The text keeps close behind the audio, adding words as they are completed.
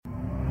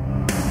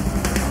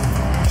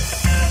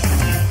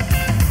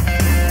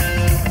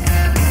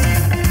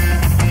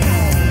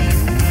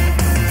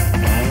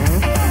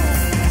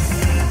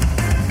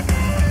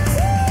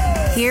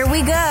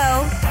we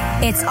go.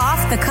 It's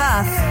off the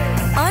cuff,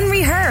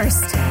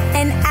 unrehearsed,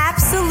 and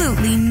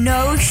absolutely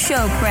no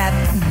show prep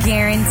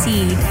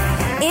guaranteed.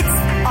 It's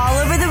all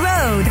over the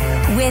road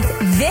with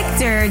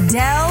Victor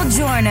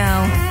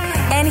Delgiorno.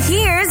 And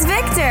here's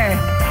Victor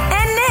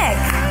and Nick.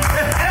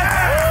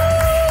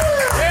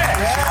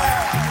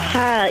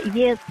 Hi,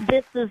 yes,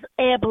 this is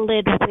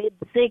Evelyn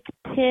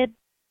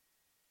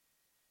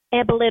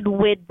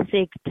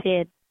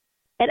Whittington,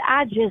 and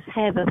I just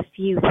have a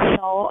few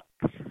thoughts.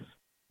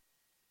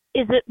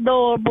 Is it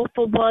normal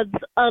for one's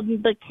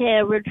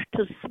undercarriage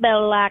to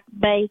smell like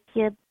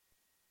bacon?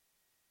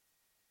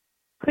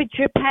 Could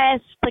you pass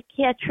the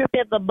ketchup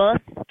and the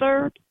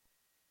mustard?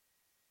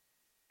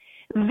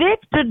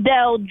 Victor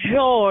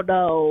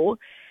Delgiorno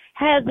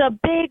has a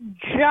big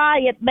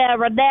giant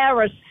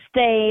marinara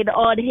stain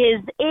on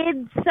his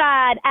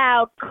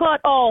inside-out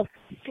cut-off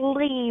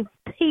sleeve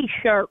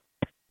T-shirt.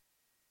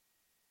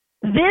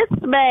 This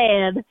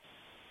man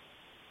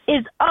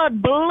is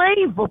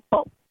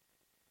unbelievable.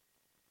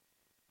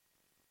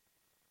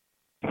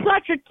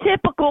 Such a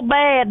typical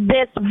man,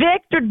 this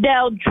Victor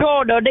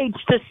Delgiorno needs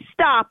to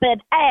stop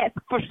and ask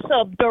for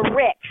some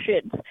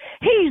directions.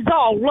 He's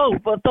all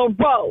over the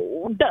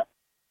road.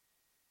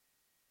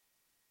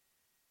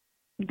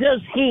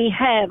 Does he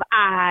have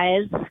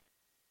eyes?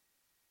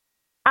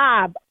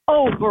 I'm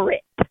over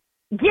it.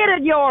 Get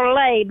in your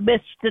lane,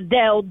 Mr.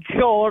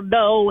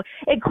 Delgiorno,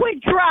 and quit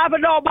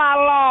driving on my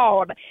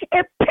lawn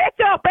and pick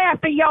up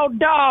after your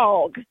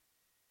dog.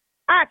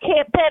 I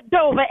can't bend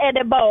over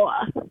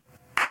anymore.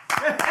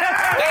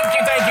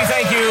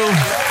 Thank you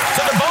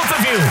to the both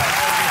of you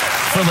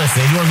for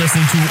listening. You are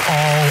listening to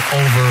All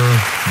Over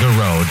the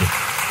Road.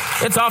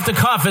 It's off the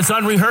cuff. It's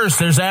unrehearsed.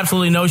 There's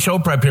absolutely no show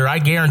prep here. I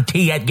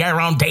guarantee it.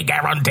 Guarantee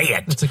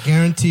it. It's a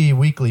guarantee,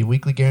 weekly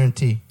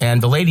guarantee.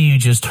 And the lady you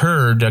just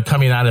heard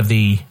coming out of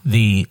the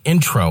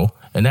intro,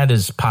 and that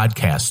is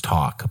podcast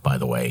talk, by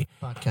the way.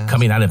 Podcast.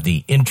 Coming out of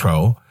the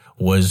intro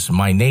was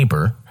my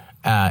neighbor,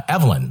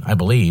 Evelyn, I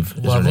believe.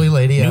 Lovely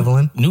lady,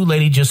 Evelyn. New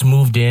lady just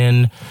moved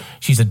in.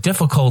 She's a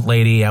difficult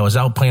lady. I was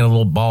out playing a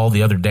little ball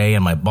the other day,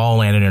 and my ball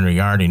landed in her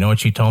yard. You know what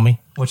she told me?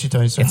 What'd she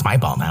tell you, sir? It's my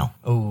ball now.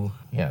 Oh,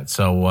 yeah.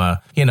 So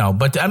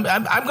but I'm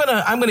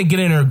gonna get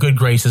in her good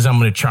graces. I'm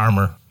gonna charm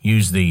her.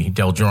 Use the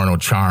Delgiorno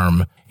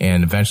charm,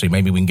 and eventually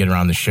maybe we can get her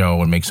on the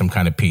show and make some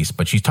kind of peace.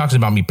 But she talks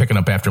about me picking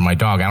up after my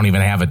dog. I don't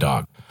even have a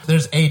dog.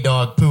 There's a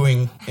dog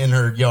pooing in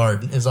her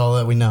yard is all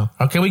that we know.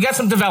 Okay, we got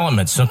some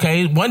developments,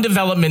 okay? One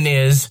development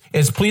is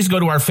please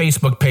go to our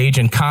Facebook page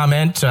and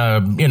comment,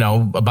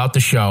 about the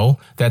show.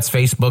 That's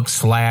Facebook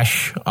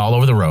 / All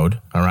Over the Road,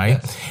 all right?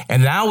 Yes.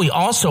 And now we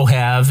also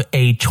have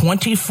a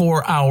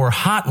 24-hour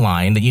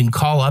hotline that you can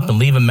call up and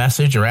leave a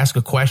message or ask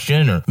a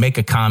question or make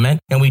a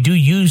comment. And we do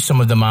use some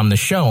of them on the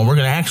show, and we're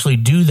going to actually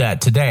do that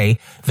today.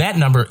 That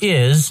number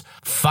is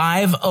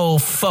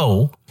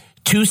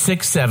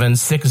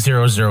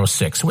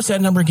 504-267-6006. What's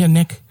that number again,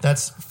 Nick?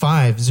 That's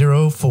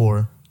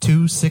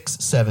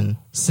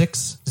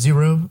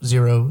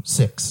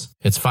 504-267-6006.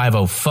 It's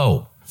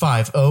 504.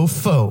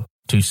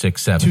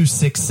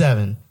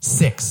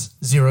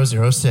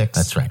 504-267-6006.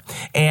 That's right.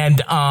 And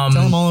tell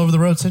them All Over the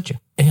Road sent you.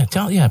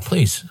 Yeah,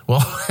 please.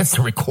 Well, that's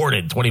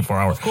recorded 24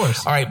 hours. Of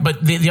course. All right,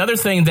 but the other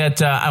thing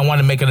that I want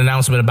to make an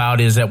announcement about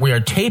is that we are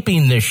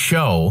taping this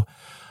show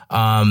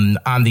on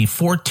the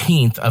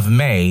 14th of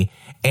May.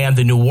 And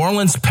the New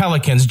Orleans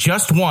Pelicans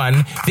just won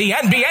the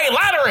NBA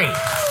lottery.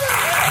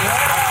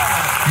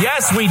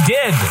 Yes, we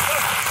did.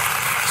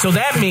 So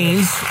that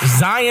means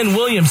Zion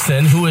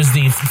Williamson, who is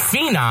the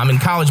phenom in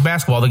college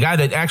basketball, the guy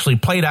that actually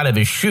played out of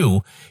his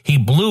shoe, he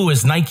blew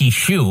his Nike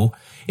shoe,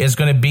 is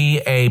going to be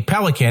a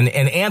Pelican.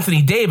 And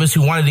Anthony Davis,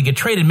 who wanted to get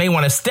traded, may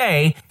want to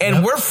stay.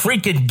 And we're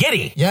freaking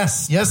giddy.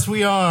 Yes,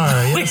 we are.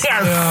 Yes, we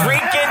are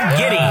freaking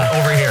giddy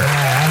over here.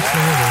 Yeah,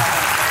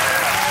 absolutely.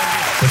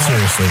 But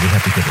seriously, we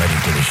have to get ready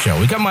to the show.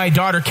 We got my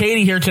daughter,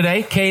 Katie, here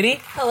today. Katie.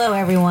 Hello,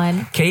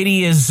 everyone.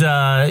 Katie is,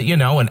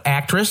 an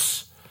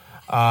actress.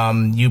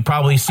 You've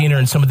probably seen her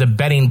in some of the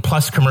Betting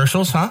Plus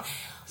commercials, huh?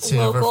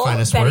 Local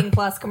Betting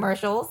Plus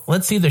commercials.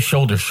 Let's see the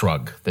shoulder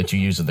shrug that you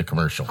use in the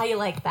commercial. How you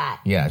like that?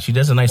 Yeah, she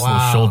does a nice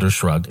little shoulder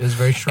shrug. It was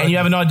very shruggy. And you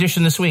have an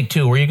audition this week,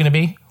 too. Where are you going to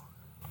be?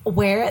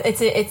 Where?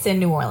 It's in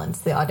New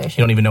Orleans, the audition.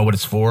 You don't even know what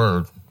it's for?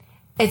 Or?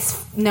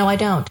 No, I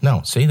don't.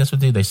 No, see, that's what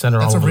they send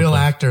her all over. That's a real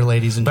actor,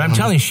 ladies and gentlemen. But I'm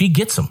telling you, she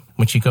gets them.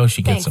 When she goes,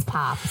 she gets them.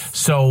 Thanks, Pops.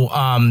 So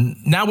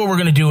now what we're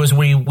going to do is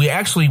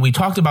we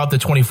talked about the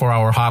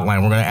 24-hour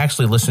hotline. We're going to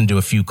actually listen to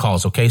a few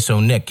calls, okay? So,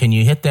 Nick, can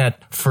you hit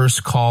that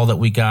first call that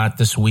we got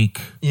this week?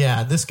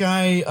 Yeah, this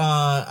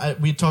guy,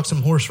 we talked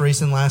some horse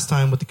racing last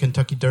time with the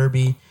Kentucky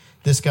Derby.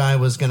 This guy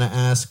was going to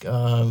ask...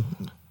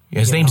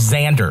 his name's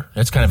Xander.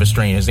 That's kind of a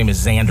strange. His name is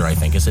Xander, I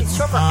think. Is it?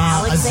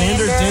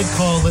 Xander did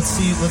call. Let's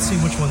see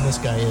which one this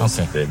guy is.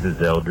 Okay. This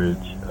is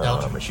Eldridge.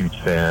 I'm a huge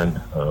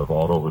fan of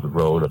All Over the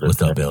Road. What's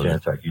up,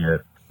 Eldridge? Chance I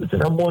get.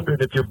 Listen, I'm wondering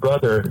if your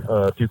brother,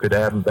 if you could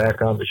have him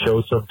back on the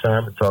show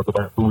sometime and talk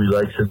about who he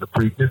likes in the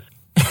Preakness.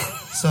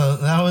 So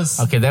that was...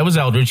 Okay, that was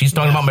Eldridge. He's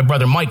talking about my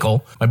brother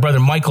Michael. My brother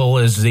Michael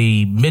is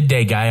the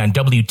midday guy on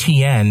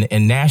WTN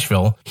in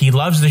Nashville. He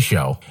loves the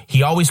show.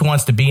 He always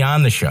wants to be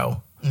on the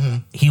show. Mm-hmm.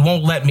 He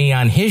won't let me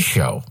on his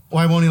show.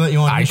 Why won't he let you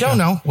on his show? I don't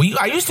know.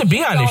 I used to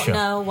be on his show. I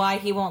don't know why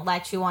he won't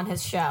let you on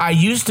his show. I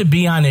used to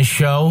be on his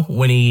show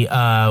when he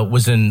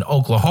was in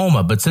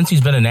Oklahoma, but since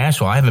he's been in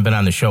Nashville, I haven't been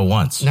on the show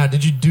once. Now,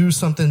 did you do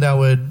something that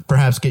would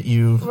perhaps get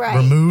you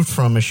removed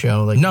from a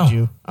show? Like, no. Did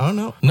you? Oh,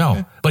 no. No.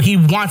 Okay. But he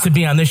wants to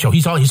be on this show.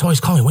 He's always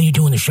calling, when you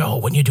doing the show?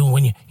 When you.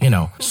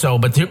 So,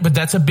 but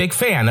that's a big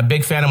fan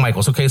of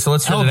Michael's. Okay, so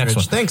let's hear the next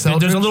one. Thanks,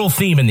 Eldridge. There's a little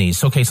theme in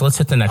these. Okay, so let's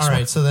hit the next one. All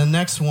right, so the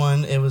next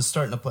one, it was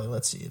starting to play.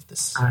 Let's see if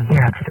this...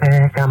 Yeah,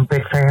 Vic, I'm a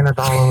big fan of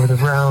All Over the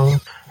Road,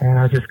 and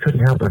I just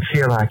couldn't help but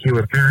feel like you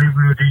were very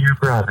rude to your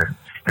brother.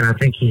 And I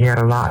think he had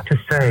a lot to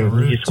say.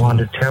 You just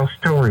wanted to tell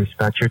stories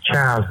about your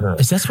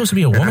childhood. Is that supposed to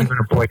be a woman? I'm going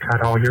to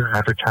boycott all your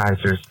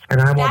advertisers, and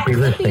I won't be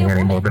listening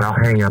anymore, but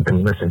I'll hang up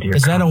and listen to your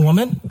Is that a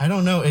woman? I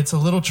don't know. It's a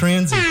little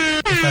transy.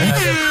 If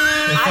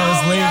I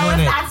was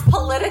labeling it. That's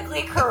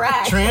politically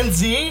correct.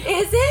 Transy?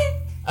 Is it?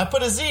 I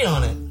put a Z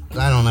on it.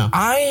 I don't know.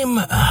 I'm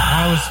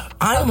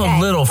a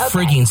little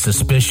frigging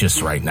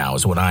suspicious right now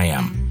is what I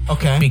am.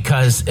 Okay.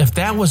 Because if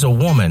that was a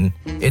woman,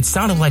 it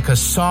sounded like a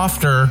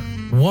softer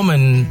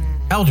woman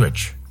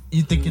Eldridge.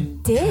 You think it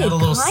had a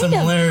little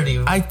similarity?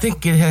 I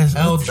think it has.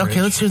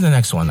 Okay, let's hear the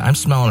next one. I'm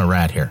smelling a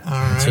rat here. All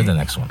right. Let's hear the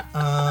next one.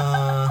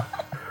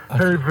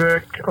 Hey,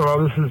 Vic.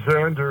 This is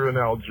Xander in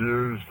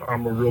Algiers.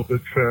 I'm a real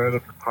big fan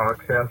of the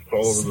podcast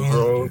All Over the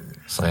Road.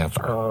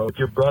 With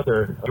your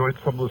brother. Enjoyed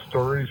some of the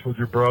stories with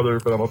your brother,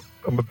 but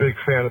I'm a big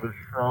fan of his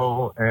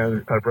show,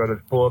 and I've read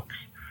his books.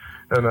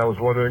 And I was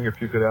wondering if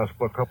you could ask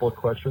him a couple of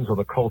questions on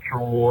the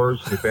cultural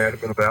wars, the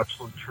abandonment of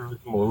absolute truth,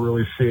 and we're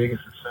really seeing this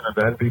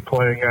event be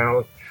playing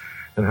out,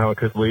 and how it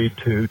could lead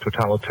to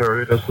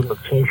totalitarianism and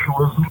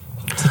socialism.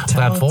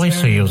 That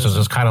voice he uses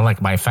is kind of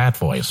like my fat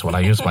voice when I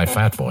use my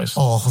fat voice.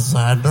 Oh,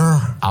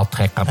 Xander. I'll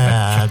take a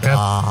chicken.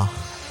 I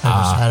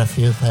just had a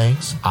few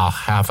things. I'll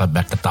have a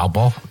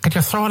McDouble. Could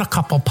you throw in a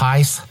couple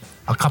pies?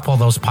 A couple of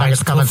those pies.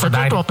 Two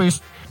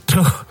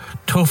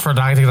for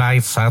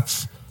 99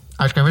 cents.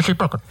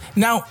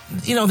 Now,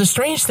 the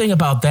strange thing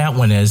about that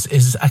one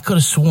is I could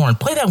have sworn.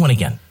 Play that one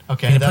again.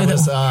 Okay, that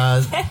was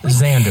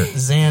Xander.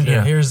 Xander.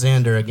 Yeah. Here's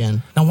Xander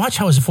again. Now watch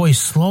how his voice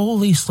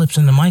slowly slips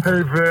in the mic.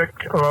 Hey, Vic.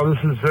 This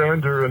is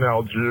Xander in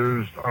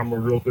Algiers. I'm a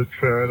real big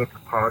fan of the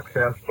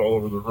podcast All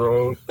Over the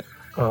Road.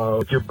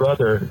 With your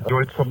brother.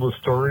 Enjoyed some of the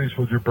stories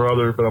with your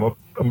brother, but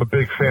I'm a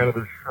big fan of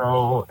his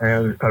show,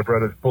 and I've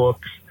read his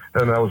books.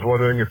 And I was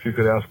wondering if you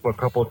could ask him a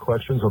couple of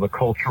questions on the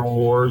cultural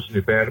wars, the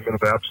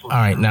abandonment of absolute. All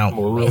right, now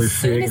we're really as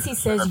soon as he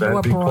says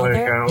your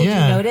brother, you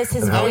yeah. notice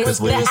his voice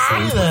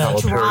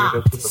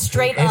drops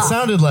straight up. It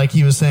sounded like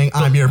he was saying,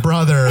 "I'm your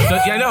brother."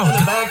 I know.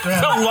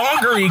 The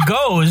longer he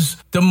goes,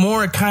 the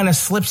more it kind of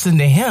slips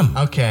into him.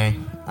 Okay.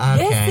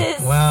 This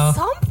is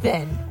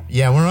something.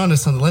 Yeah, we're on to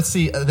something. Let's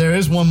see. There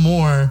is one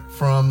more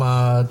from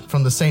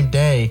the same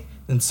day.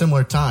 In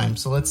similar time,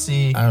 so let's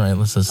see. All right,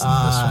 let's listen to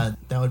this one.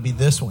 That would be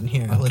this one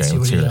here. Okay, let's see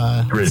what hear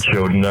it. Great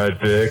show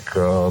tonight, Vic.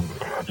 I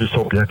just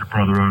hope you had your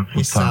brother on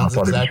sometime. I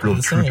thought exactly he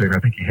was real terrific. I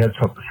think he had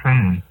something to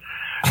say.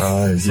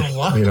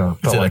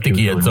 I think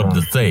he had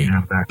something to say.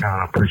 Back on.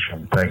 I appreciate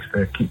it. Thanks,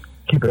 Vic.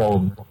 Keep it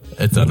all.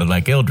 It sounded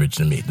like Eldridge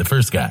to me, the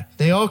first guy.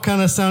 They all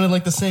kind of sounded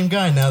like the same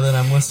guy now that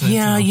I'm listening to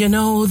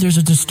them. There's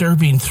a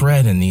disturbing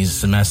thread in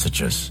these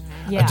messages.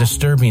 Yeah. A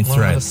disturbing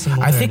thread.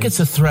 I think it's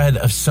a thread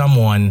of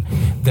someone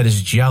that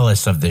is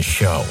jealous of this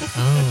show.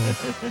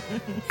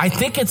 I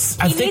think he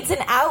needs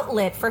an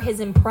outlet for his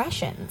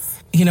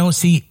impressions.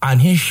 On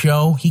his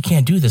show, he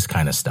can't do this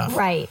kind of stuff.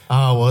 Right.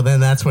 Oh, well,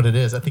 then that's what it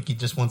is. I think he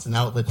just wants an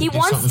outlet to do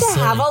something silly. He wants to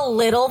have a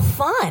little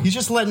fun. He's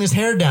just letting his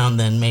hair down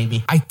then,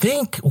 maybe. I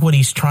think what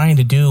he's trying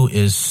to do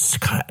is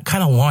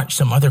kind of launch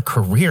some other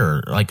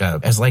career,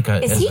 Is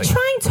he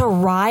trying to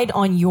ride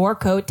on your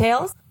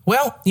coattails?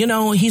 Well,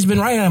 he's been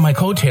riding on my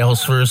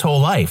coattails for his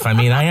whole life. I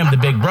mean, I am the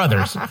big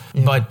brothers,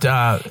 but...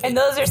 and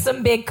those are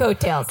some big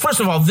coattails. First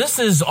of all, this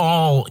is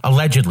all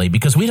allegedly,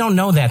 because we don't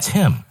know that's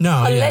him.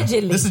 No,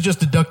 allegedly. Yeah. This is just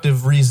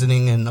deductive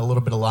reasoning and a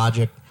little bit of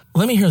logic.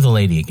 Let me hear the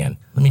lady again.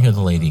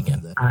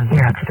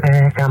 Yeah,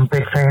 Vic, I'm a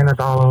big fan of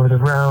All Over the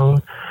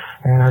Road.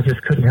 And I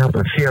just couldn't help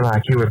but feel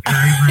like you were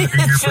very rude to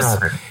your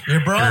brother.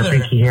 Your brother. And I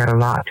think he had a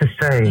lot to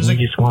say. He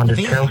just wanted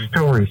to tell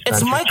stories.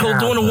 It's Michael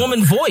doing a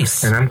woman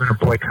voice. And I'm going to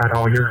boycott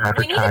all your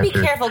advertisers. You need to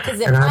be careful because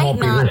it and might I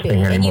won't not be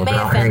listening anymore, but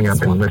I'll hang up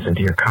and one. listen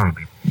to your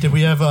comment. Did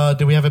we have a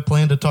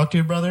plan to talk to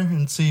your brother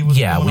and see what's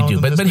going on? Yeah, we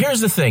do. But here's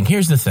the thing. Okay.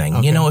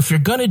 If you're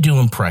going to do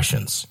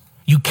impressions,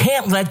 you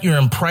can't let your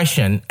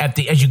impression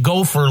as you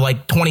go for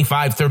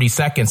 25, 30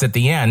 seconds at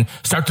the end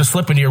start to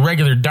slip into your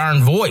regular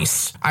darn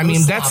voice.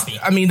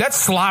 That's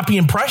sloppy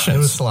impressions. It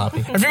was sloppy.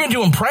 If you're going to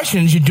do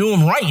impressions, you do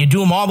them right. You do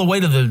them all the way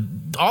to the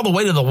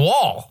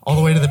wall. All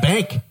the way to the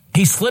bank.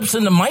 He slips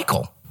into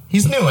Michael.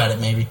 He's new at it,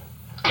 maybe.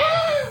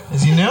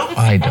 Is he new?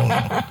 I don't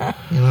know.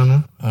 You don't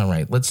know? All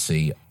right, let's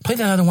see. Play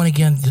that other one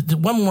again.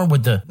 One more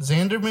with the...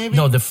 Xander, maybe?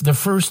 No, the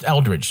first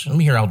Eldridge. Let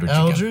me hear Eldridge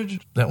again. Eldridge?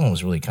 That one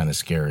was really kind of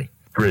scary.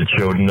 Great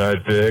show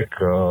tonight, Vic.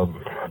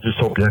 I just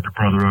hope you had your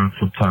brother on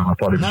sometime. I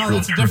thought he was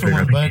real terrific.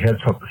 I think he had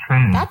something to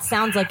say. That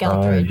sounds like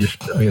Eldridge.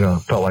 Just,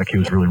 felt like he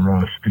was really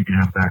rough. You can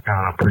have him back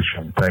on. I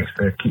appreciate it. Thanks,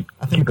 Vic. Keep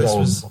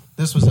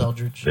this was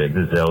Eldridge. Vic,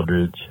 this is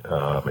Eldridge.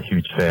 I'm a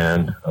huge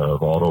fan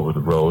of All Over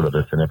the Road. I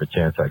listen every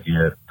chance I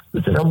get.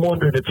 Listen, I'm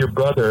wondering if your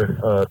brother,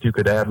 if you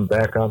could have him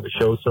back on the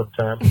show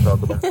sometime to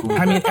talk about food.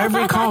 I mean,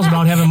 every call's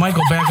about having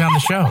Michael back on the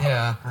show.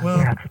 Yeah.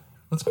 Well,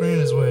 let's grant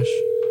his wish.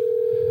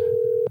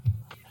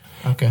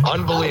 Okay.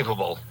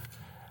 Unbelievable.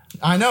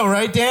 I know,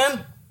 right,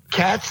 Dan?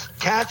 Cats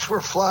were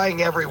flying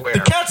everywhere.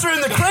 The cats are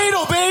in the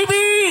cradle,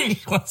 baby!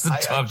 He wants to I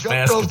talk jumped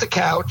basketball. off the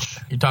couch.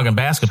 You're talking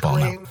basketball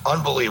now.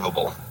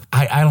 Unbelievable.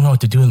 I don't know what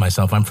to do with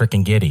myself. I'm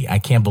freaking giddy. I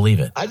can't believe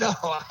it. I know.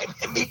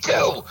 Me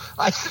too.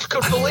 I just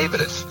couldn't believe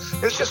it.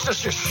 It's just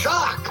such a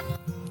shock.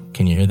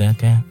 Can you hear that,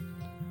 Dan?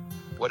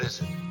 What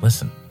is it?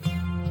 Listen.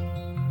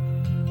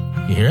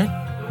 You hear it?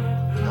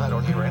 No, I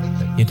don't hear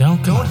anything. You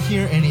don't? Don't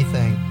hear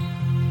anything.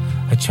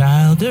 A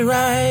child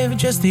arrived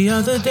just the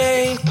other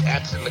day.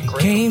 Cats in the cradle,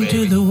 Came baby.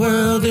 to the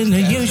world in the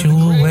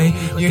usual way.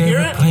 You There hear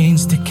were it?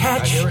 planes to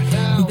catch,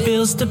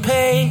 bills to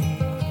pay.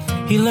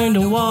 He learned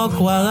to walk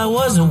while I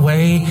was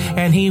away,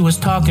 and he was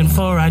talking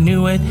for I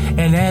knew it.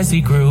 And as he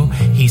grew,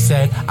 he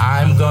said,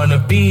 I'm gonna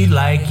be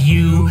like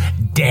you,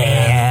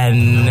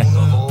 Dan.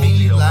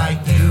 Be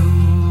like you.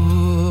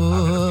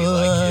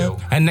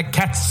 And the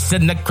cat's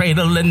in the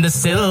cradle and the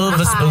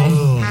silver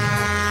spoon.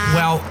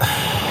 Well,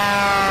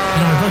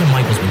 my brother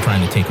Michael's been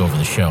trying to take over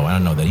the show. I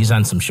don't know that. He's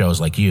on some shows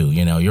like you.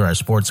 You're our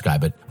sports guy.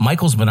 But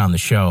Michael's been on the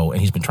show,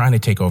 and he's been trying to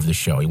take over the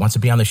show. He wants to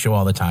be on the show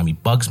all the time. He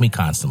bugs me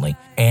constantly.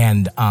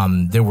 And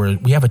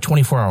we have a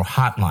 24-hour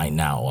hotline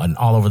now, an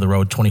All Over the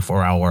Road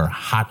 24-hour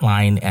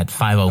hotline at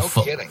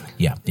 504. No kidding.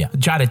 Yeah.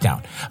 Jot it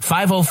down.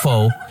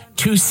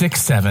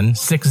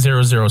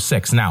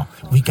 504-267-6006. Now,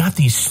 we got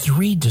these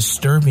 3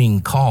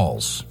 disturbing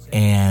calls.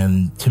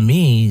 And to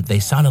me, they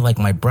sounded like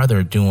my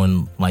brother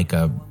doing like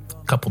a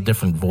couple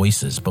different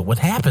voices. But what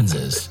happens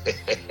is,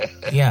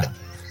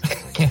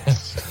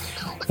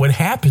 what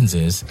happens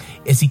is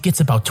he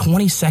gets about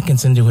 20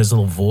 seconds into his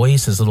little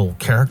voice, his little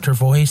character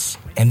voice,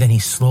 and then he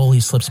slowly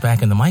slips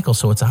back into Michael.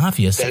 So it's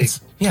obvious. Then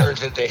he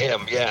turns into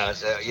him. Yeah.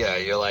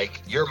 You're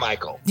like, you're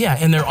Michael. Yeah.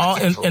 And they're all,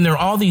 and there are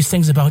all these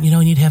things about, you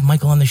need to have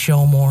Michael on the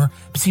show more.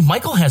 But see,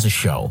 Michael has a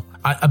show,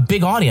 a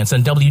big audience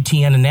on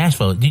WTN in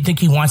Nashville. Do you think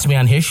he wants to be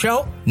on his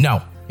show?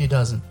 No. He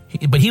doesn't.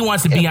 But he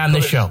wants to be on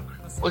this show.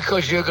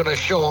 Because you're going to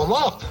show him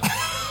up.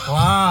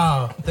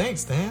 Wow.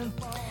 Thanks, Dan.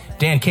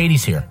 Dan,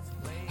 Katie's here.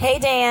 Hey,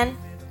 Dan.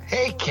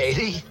 Hey,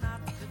 Katie.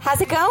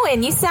 How's it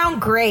going? You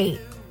sound great.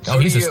 So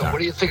he's a star. What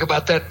do you think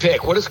about that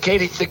pick? What does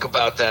Katie think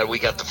about that? We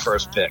got the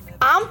first pick.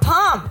 I'm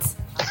pumped.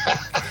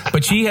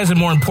 But she has a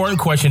more important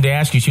question to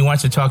ask you. She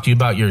wants to talk to you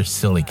about your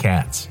silly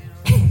cats.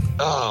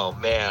 Oh,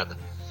 man.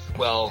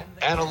 Well,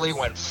 Anna Lee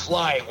went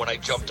flying when I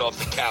jumped off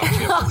the couch.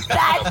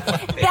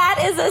 that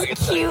is a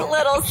cute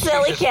little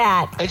silly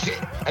cat.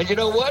 And you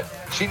know what?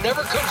 She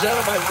never comes out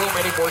of my room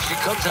anymore. She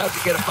comes out to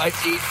get a bite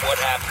to eat. What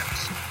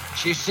happens?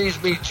 She sees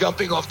me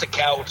jumping off the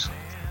couch,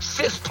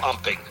 fist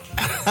pumping.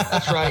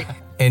 That's right.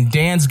 And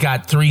Dan's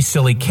got 3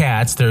 silly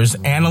cats. There's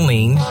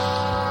Annaline.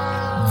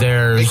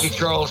 There's Mickey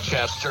Charles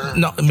Chester.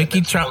 No,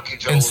 Mickey Charles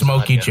and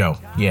Smokey Joe.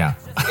 Yeah.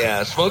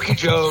 Yeah, Smokey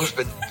Joe's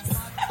been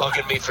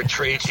bugging me for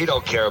treats. He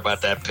don't care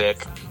about that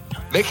pick.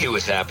 Mickey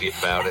was happy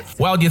about it.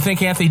 Well, do you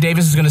think Anthony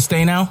Davis is going to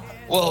stay now?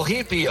 Well,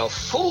 he'd be a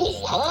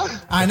fool, huh?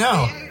 I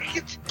know.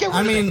 Get rid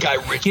of that guy,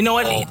 Rich. You know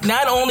what?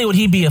 Not only would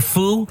he be a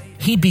fool,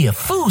 he'd be a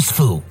fool's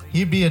fool.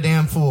 He'd be a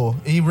damn fool.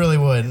 He really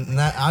would. And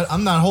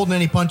I'm not holding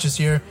any punches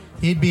here.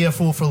 He'd be a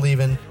fool for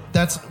leaving.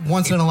 That's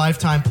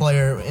once-in-a-lifetime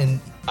player, and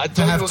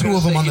to have 2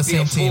 of them on the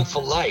same team. He'd be a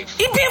fool for life.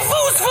 He'd be a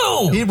fool's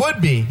fool. He would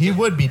be. He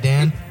would be,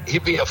 Dan.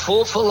 He'd be a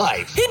fool for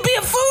life. He'd be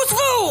a fool's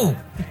fool.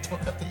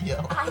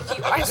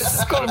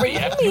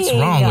 What's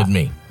wrong with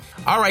me?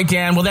 All right,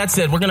 Dan. Well, that's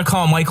it. We're going to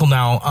call Michael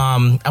now.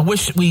 I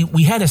wish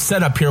we had a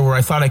setup here where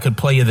I thought I could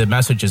play you the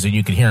messages and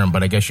you could hear them,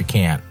 but I guess you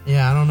can't.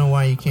 Yeah, I don't know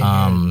why you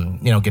can't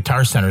hear it.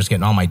 Guitar Center's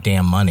getting all my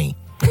damn money.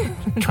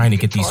 Trying to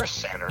get these.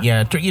 Center.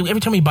 Yeah,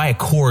 every time we buy a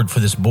cord for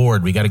this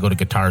board, we got to go to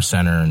Guitar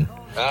Center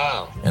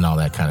and all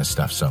that kind of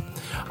stuff. So,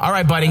 all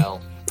right, buddy.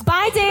 Well,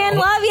 bye, Dan.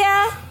 Love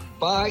ya.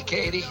 Bye,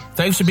 Katie.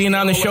 Thanks for being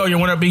on the show. You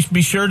want to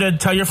be sure to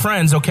tell your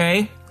friends,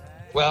 okay?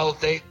 Well,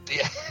 they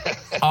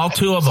all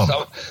 2 of them.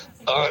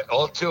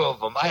 All 2 of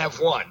them. I have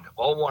one.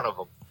 All 1 of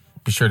them.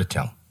 Be sure to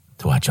tell them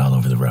to watch All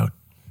Over the Road.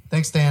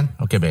 Thanks, Dan.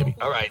 Okay, baby.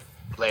 All right.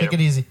 Later. Take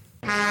it easy.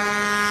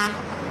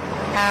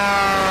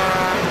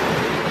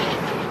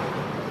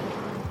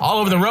 All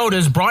Over the Road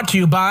is brought to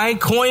you by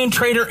Coin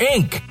Trader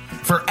Inc.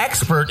 For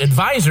expert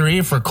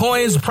advisory for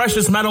coins,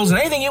 precious metals, and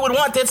anything you would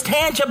want that's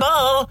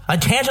tangible, a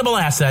tangible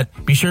asset,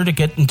 be sure to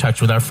get in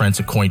touch with our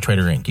friends at Coin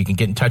Trader Inc. You can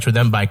get in touch with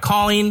them by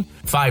calling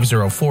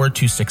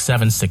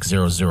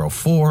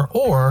 504-267-6004,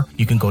 or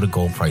you can go to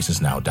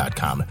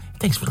goldpricesnow.com.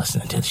 Thanks for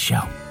listening to the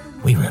show.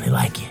 We really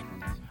like you.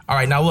 All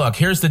right, now look,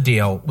 here's the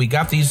deal. We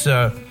got these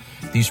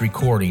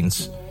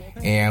recordings,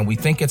 and we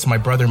think it's my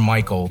brother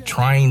Michael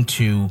trying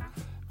to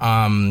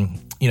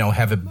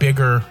have a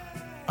bigger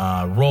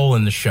role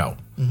in the show.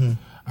 Mm-hmm.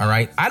 All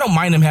right. I don't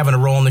mind him having a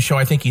role in the show.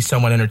 I think he's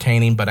somewhat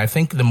entertaining, but I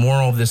think the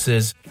moral of this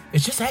is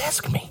just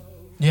ask me.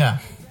 Yeah.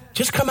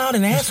 Just come out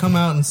and ask. Just come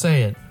out and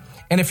say it.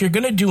 And if you're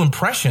going to do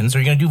impressions or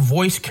you're going to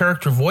do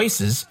character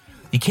voices,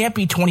 you can't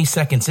be 20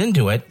 seconds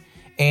into it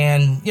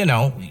and,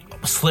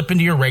 slip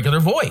into your regular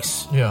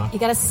voice. Yeah. You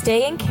got to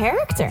stay in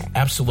character.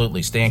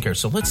 Absolutely. Stay in character.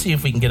 So let's see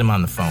if we can get him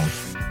on the phone.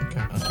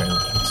 Okay.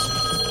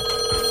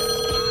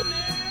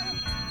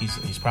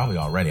 He's probably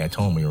all ready. I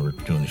told him we were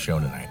doing the show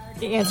tonight.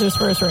 He answers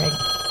first ring.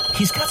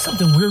 He's got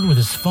something weird with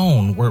his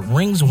phone where it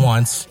rings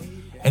once,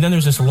 and then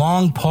there's this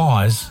long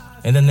pause,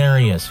 and then there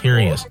he is. Here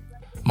he is.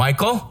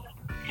 Michael?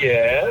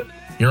 Yes?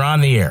 You're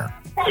on the air.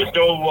 There's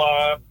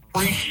no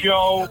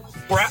pre-show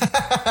prep?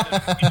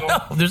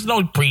 No, there's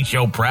no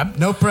pre-show prep.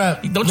 No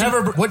prep.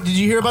 What, did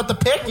you hear about the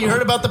pick? You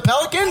heard about the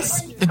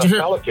Pelicans? Did you hear?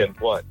 Pelican,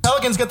 what?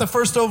 Pelicans got the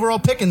first overall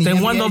pick in the NBA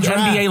They won the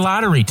draft. NBA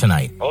lottery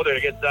tonight. Oh, they're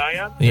going to get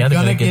Zion? Yeah,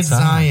 they're going to get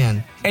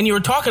Zion. And you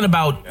were talking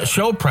about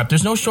show prep.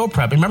 There's no show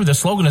prep. Remember, the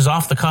slogan is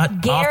off the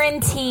cut.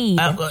 Guaranteed.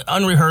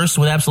 Unrehearsed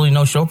with absolutely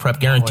no show prep.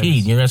 Guaranteed.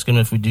 Always. You're asking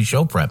if we do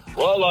show prep.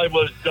 Well, I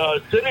was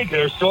sitting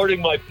there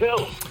sorting my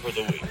pills for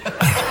the week.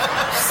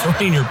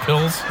 Sorting your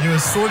pills? He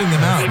was sorting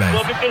them out.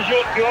 Well, because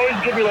you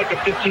always give me like a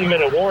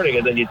 15-minute warning,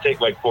 and then you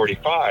take like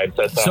 45.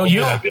 That's how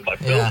I get my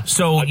pills. Yeah.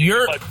 So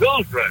you're. My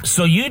pills ready.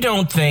 So you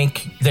don't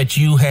think that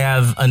you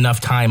have enough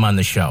time on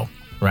the show,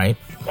 right?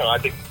 No, I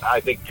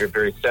think you're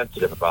very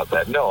sensitive about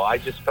that. No, I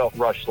just felt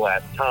rushed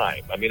last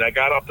time. I mean, I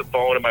got off the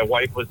phone and my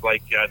wife was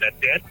like, "That's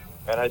it,"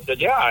 and I said,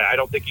 "Yeah, I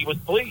don't think he was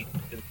pleased."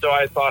 And so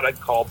I thought I'd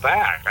call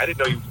back. I didn't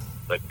know you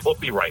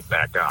put me right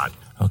back on.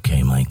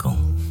 Okay, Michael,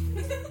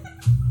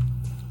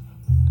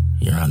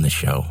 you're on the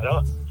show.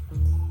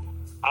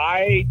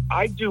 I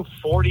do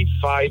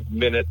 45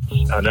 minutes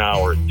an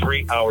hour,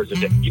 3 hours a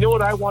day. You know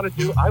what I want to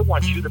do? I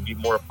want you to be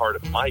more a part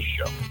of my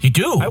show. You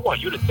do? I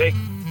want you to take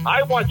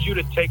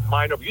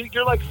mine over.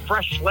 You're like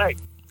fresh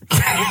legs.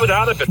 You've been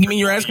out of it. You mean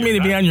you're asking me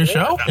to be on your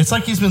show? It's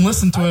like he's been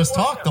listening to us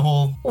talk the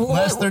whole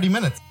last 30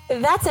 minutes.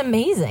 That's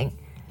amazing.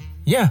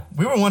 Yeah.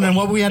 We were wondering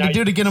what we had to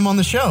do to get him on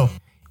the show.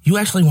 You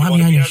actually want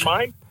me on your show?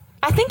 Mine?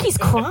 I think he's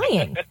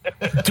crying.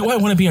 Do I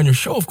want to be on your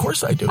show? Of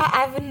course I do.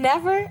 I've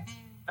never...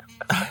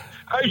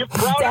 Are you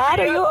proud Dad,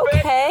 of me? are you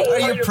okay?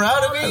 Are you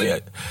proud of me?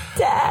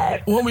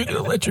 Dad. When are we going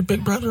to let your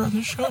big brother on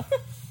the show?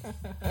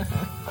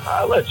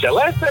 I'll let you.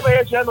 Last time I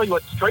had you on, you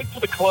went straight for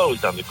the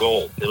close on the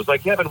gold. It was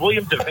like having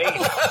William Devane.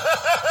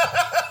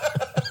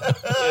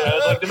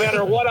 Like no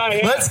matter what I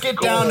have. Let's get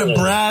down to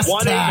brass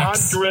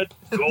tacks. 1-800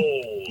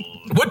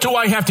 gold. What do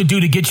I have to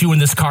do to get you in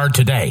this car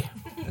today?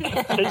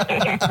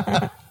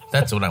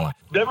 That's what I want.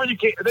 Then you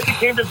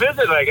came to visit,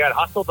 and I got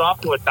hustled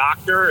off to a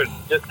doctor and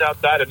just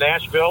outside of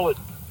Nashville. And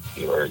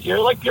you're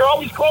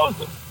always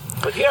closing.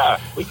 But yeah,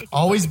 we could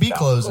always be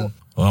closing.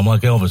 Well, I'm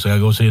like Elvis. I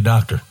gotta go see a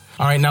doctor.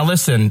 All right, now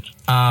listen.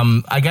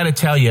 I got to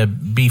tell you,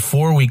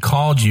 before we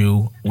called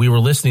you, we were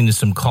listening to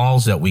some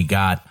calls that we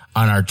got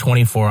on our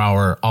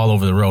 24-hour all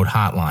over the road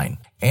hotline.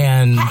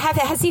 And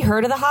has he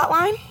heard of the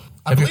hotline?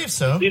 I believe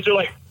so. These are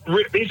like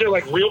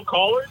real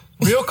callers.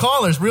 Real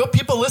callers, real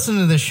people listening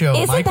to this show.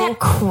 Isn't Michael? that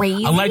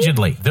crazy?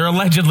 Allegedly, they're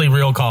allegedly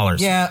real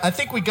callers. Yeah, I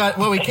think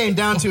what we came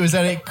down to is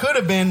that it could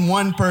have been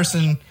one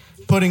person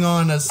putting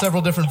on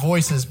several different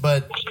voices,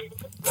 but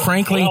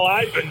frankly, well,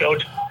 I've been known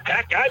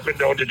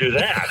to do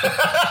that.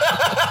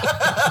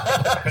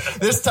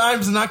 This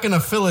time's not going to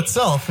fill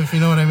itself, if you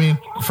know what I mean.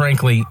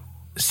 Frankly,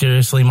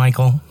 seriously,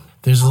 Michael,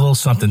 there's a little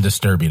something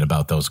disturbing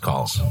about those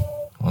calls.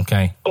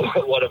 Okay?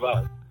 What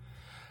about?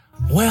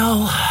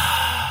 Well,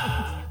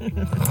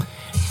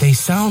 they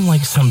sound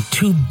like some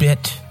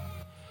 2-bit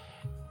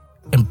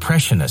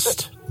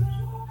impressionist.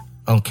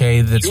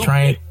 Okay, that's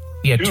trying.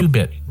 Yeah,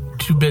 2-bit.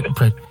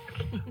 2-bit.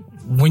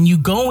 When you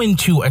go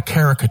into a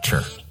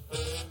caricature,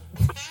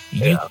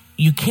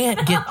 you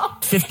can't get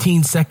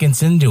 15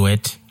 seconds into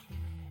it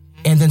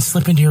and then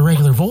slip into your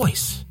regular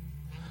voice.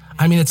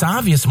 I mean, it's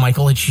obvious,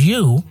 Michael, it's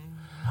you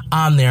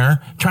on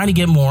there trying to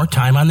get more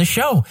time on the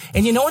show.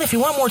 And you know what? If you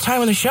want more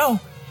time on the show,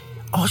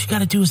 all you got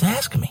to do is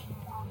ask me.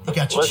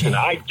 Listen,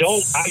 I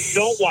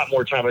don't want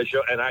more time on the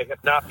show, and I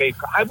have not made.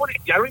 I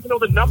don't even know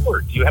the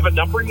number. Do you have a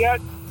number yet?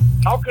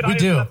 How could I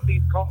accept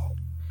these calls?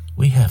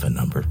 We have a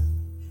number.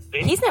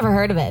 He's never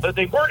heard of it. But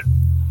they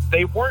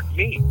weren't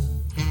me.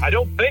 I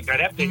don't think I'd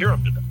have to hear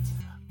them.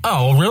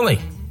 Oh, really?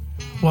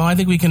 Well, I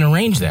think we can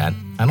arrange that.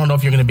 I don't know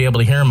if you're going to be able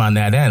to hear him on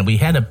that end. We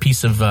had a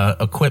piece of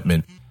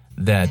equipment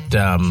that.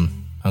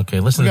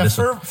 Okay, listen to this.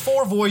 We got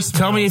 4 voice.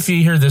 Tell me if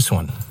you hear this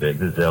one. This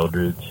is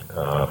Eldridge.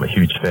 I'm a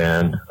huge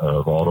fan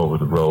of All Over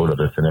the Road. I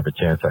listen every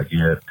chance I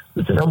get.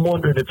 Listen, I'm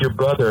wondering if your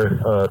brother,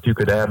 if you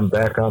could have him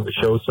back on the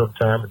show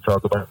sometime and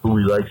talk about who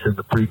he likes in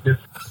the Preakness.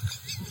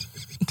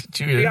 Did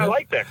you hear that? I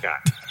like that guy.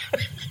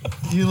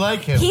 You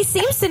like him? He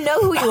seems to know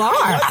who you are.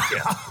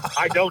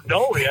 I don't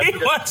know him. He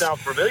doesn't sound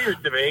familiar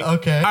to me.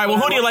 Okay. All right, well,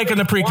 who do you like in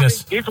the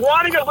Preakness? He's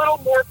wanting a little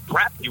more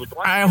prep.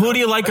 All right, who do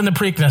you like in the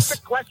Preakness?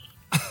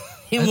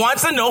 He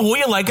wants to know who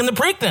you like in the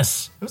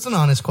Preakness. It was an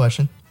honest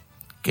question.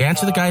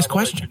 Answer the guy's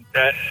question.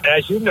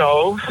 As you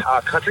know,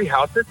 Country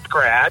House is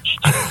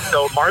scratched,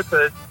 so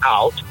Martha's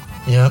out.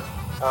 Yep.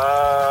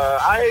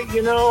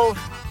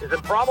 Is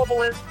it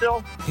probable in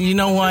still? You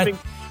know what?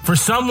 For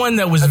someone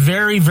that was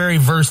very, very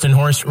versed in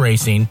horse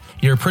racing,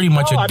 you're pretty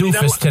much a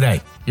doofus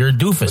today. You're a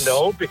doofus.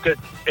 No, because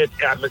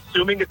I'm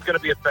assuming it's going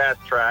to be a fast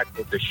track.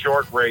 It's a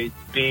short race,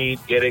 speed,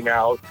 getting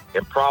out.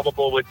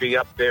 Improbable would be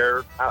up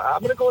there. I'm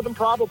going to go with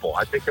improbable.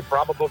 I think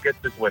improbable gets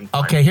this win.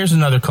 Okay, here's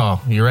another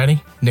call. You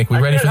ready? Nick, we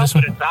ready for this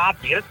one? It's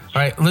obvious.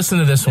 All right, listen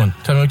to this one.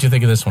 Tell me what you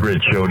think of this one.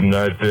 Great show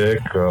tonight, Vic.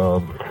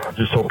 I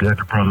just hope you had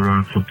your brother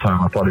on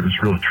sometime. I thought he was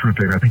really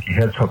trooping. I think he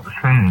had something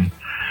to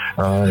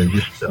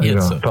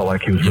say. Felt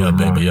like he was really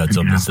baby, you had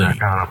something to say.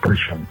 I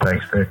appreciate it.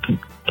 Thanks, Vic.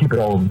 Keep it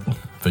all.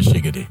 For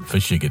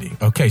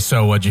shiggity. Okay,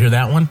 so did you hear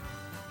that one?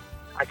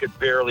 I could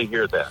barely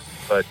hear that,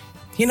 but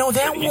you know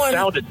that he one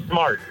sounded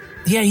smart.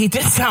 Yeah, he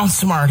did sound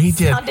smart. He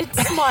did. Sounded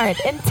smart,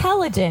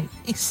 intelligent.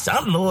 He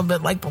sounded a little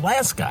bit like the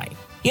last guy.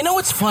 You know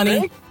what's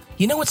funny?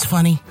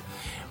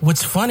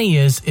 What's funny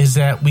is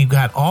that we've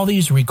got all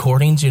these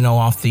recordings,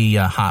 off the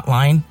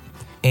hotline,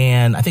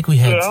 and I think we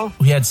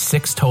had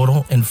 6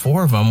 total, and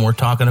 4 of them were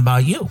talking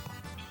about you.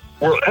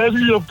 Were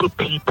any of the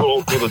people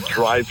in the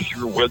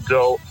drive-through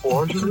window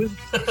ordering?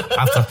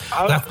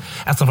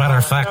 As a matter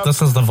of fact,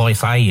 this is the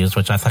voice I use,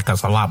 which I think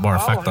is a lot more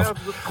effective.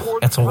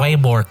 It's way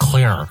more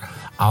clear.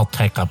 I'll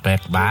take a Big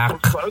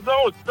Mac.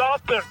 No, it's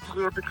not that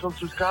clear because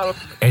there's got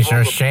to be... Is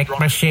your shake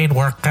machine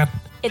working?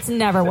 It's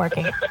never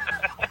working.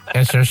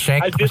 Is your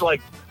shake...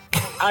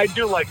 I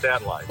do like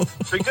that line.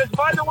 Because,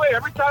 by the way,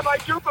 every time I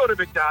do go to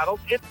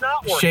McDonald's, it's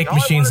not working. Shake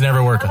machine's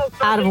never working.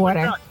 Out of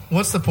order.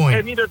 What's the point?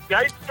 And either the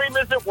ice cream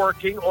isn't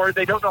working or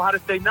they don't know how to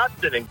say nuts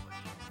sitting.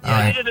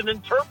 I needed an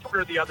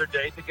interpreter the other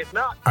day to get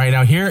nuts. All right,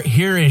 now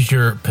here is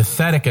your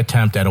pathetic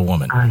attempt at a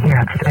woman.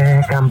 Yeah,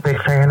 Vic, I'm a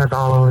big fan of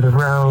All Over the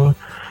Road,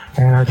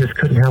 and I just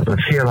couldn't help but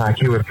feel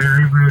like you were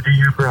very rude to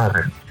your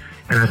brother.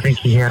 And I think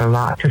he had a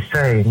lot to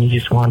say, and you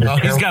just wanted to tell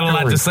he's got a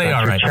lot to say,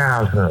 about all right. your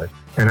childhood.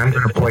 And I'm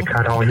going to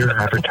boycott all your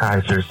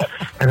advertisers,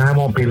 and I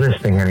won't be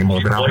listening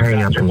anymore, but I'll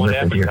hang up and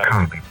listen to your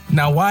comments.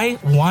 Now,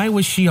 why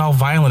was she all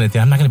violent at that?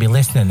 I'm not going to be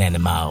listening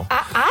anymore.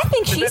 I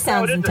think she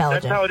sounds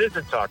intelligent. That's how it is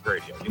in talk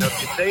radio.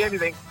 If you say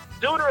anything,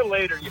 sooner or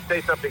later you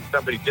say something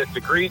somebody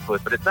disagrees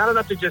with, but it's not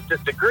enough to just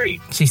disagree.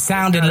 She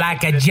sounded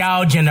like a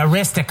Georgian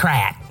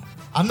aristocrat.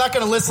 I'm not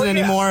going to listen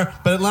anymore,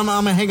 but I'm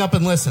going to hang up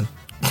and listen.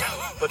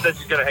 But then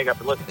she's going to hang up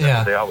and listen.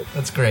 Yeah,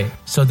 that's great.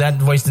 So that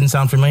voice didn't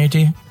sound familiar to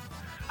you?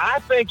 I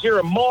think you're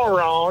a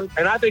moron,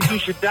 and I think you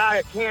should die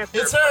of cancer.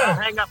 It's her. I'll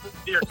hang up with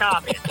your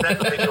comments. That's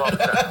what they do all the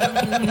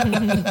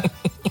time.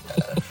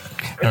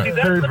 Hey,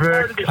 Vic,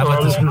 this is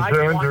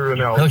Xander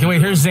and Al. Okay,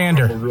 wait, here's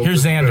Xander.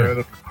 Here's Xander. Fan of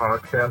the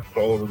podcast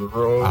all over the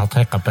road. I'll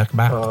take a Big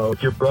Mac.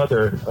 With your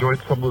brother.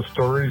 Enjoyed some of the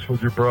stories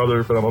with your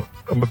brother, but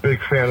I'm a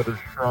big fan of the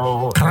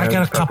show. Can I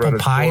get a couple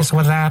pies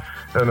with that?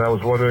 And I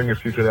was wondering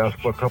if you could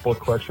ask a couple of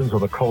questions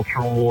on the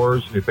cultural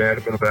wars and the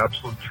abandonment of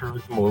absolute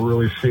truth, and we're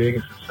really seeing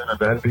is this an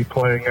event be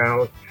playing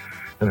out,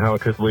 and how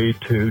it could lead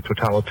to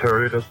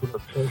totalitarianism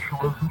and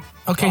socialism.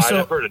 Okay,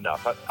 so I've heard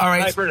enough. All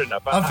right, I've heard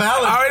enough. All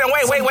right,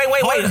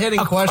 wait. Hitting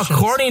questions.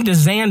 According to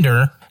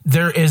Xander,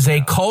 there is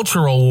a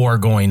cultural war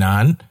going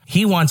on.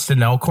 He wants to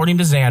know, according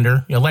to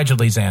Xander,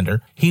 allegedly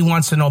Xander, he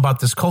wants to know about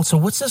this cult. So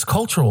what's this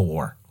cultural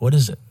war? What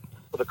is it?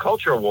 Well, the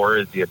cultural war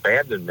is the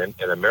abandonment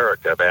in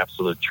America of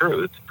absolute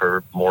truth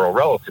for moral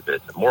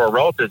relativism. Moral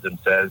relativism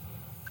says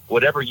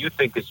whatever you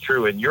think is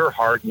true in your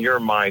heart and your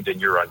mind and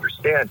your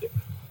understanding.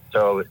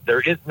 So there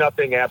is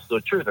nothing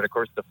absolute truth. And, of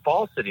course, the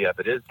falsity of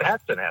it is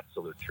that's an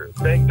absolute truth.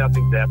 Saying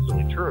nothing's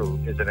absolutely true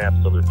is an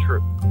absolute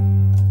truth.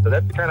 So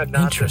that's the kind of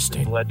nonsense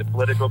that's led to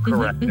political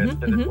correctness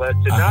and has led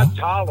to not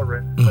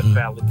tolerance but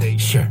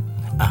validation. Sure.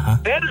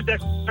 Sanders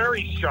is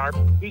very sharp.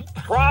 He's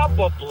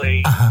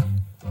probably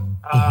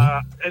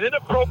an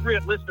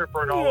inappropriate listener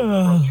for an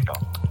all-over show.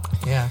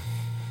 Yeah.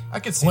 I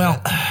could see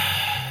that.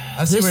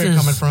 I see where you're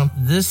coming from.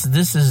 This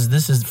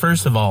is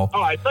first of all.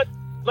 All right,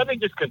 let me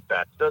just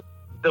confess.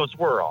 Those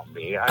were all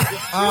me.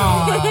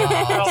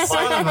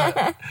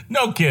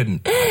 No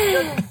kidding.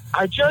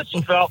 I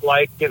just felt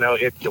like,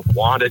 if you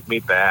wanted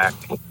me back,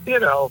 a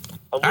little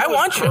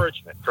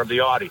encouragement from the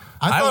audience.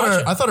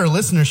 I thought our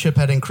listenership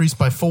had increased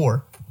by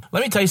 4.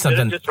 Let me tell you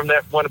something. Just from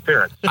that one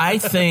appearance. I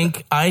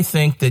think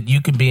that you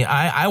could be.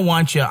 I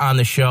want you on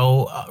the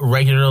show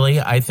regularly.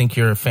 I think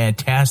you're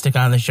fantastic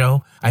on the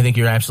show. I think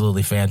you're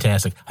absolutely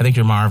fantastic. I think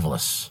you're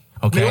marvelous.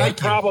 Okay. The only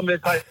problem is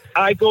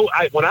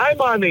when I'm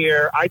on the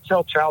air, I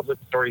tell childhood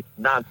stories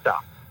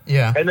nonstop.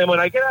 Yeah. And then when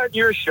I get on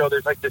your show,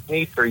 there's like this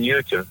need for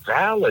you to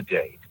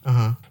validate.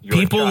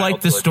 People like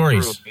the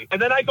stories.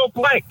 And then I go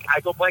blank. I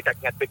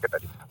can't think of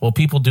it. Well,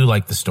 people do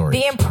like the stories.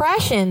 The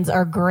impressions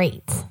are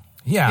great.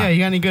 Yeah. You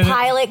got any good?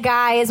 Pilot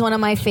Guy is one of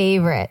my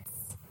favorites.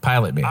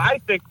 Pilot Man. I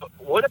think.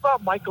 What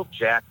about Michael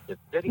Jackson?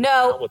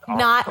 No,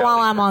 not while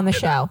I'm on the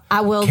show.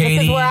 I will.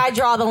 This is where I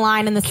draw the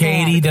line in the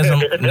sand. Katie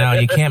doesn't. No,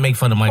 you can't make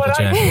fun of Michael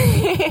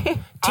Jackson.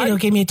 Tito,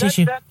 give me a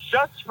tissue. That's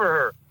just for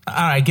her. All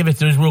right, give it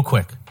to us real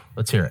quick.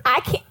 Let's hear it.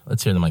 I can't.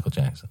 Let's hear the Michael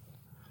Jackson.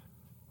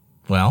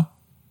 Well,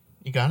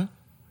 You got it?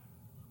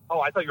 Oh,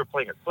 I thought you were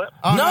playing a clip.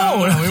 Oh, no.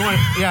 We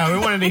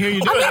wanted to hear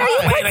you do it. Are you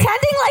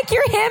pretending like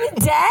you're him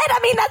dead? I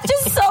mean, that's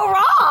just so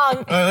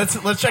wrong.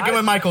 Let's check in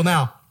with Michael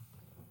now.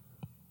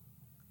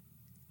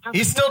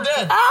 He's still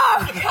dead.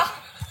 Oh, God.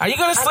 Are you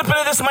going to slip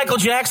into this Michael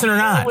Jackson or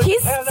not?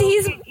 He's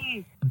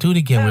Do it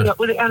again.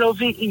 With an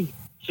L-O-V-E.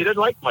 She didn't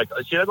like Michael.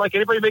 She didn't like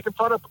anybody making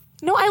fun of him.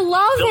 No, I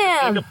love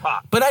him.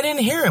 But I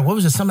didn't hear it. What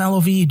was it? Some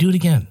L-O-V-E? Do it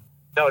again.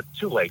 No, it's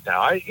too late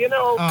now.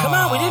 Come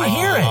on, we didn't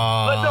hear it.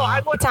 But no,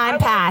 Time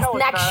passed.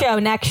 Next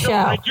show.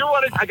 I do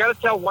want to. I got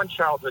to tell one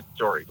childhood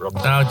story, real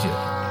quick.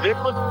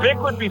 Vic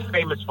would be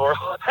famous for.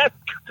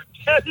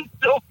 That is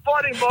so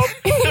funny, Mo. And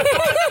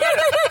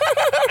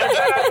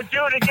then I would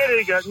do it again, and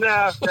he goes, "No,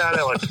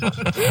 that wasn't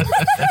funny."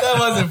 That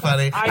wasn't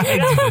funny. I do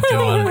that to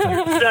him.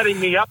 You're setting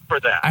me up for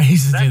that. I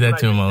used to do that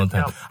to him all the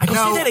time. I go,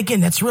 say that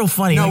again. That's real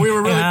funny. No, we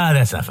were really.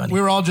 That's not funny.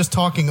 We were all just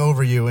talking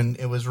over you, and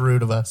it was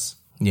rude of us.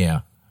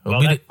 Yeah. Well,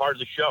 that's part of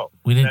the show.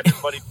 We didn't.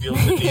 Everybody feels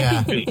it needs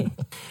to be.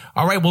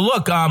 All right. Well,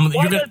 look.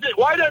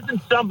 Why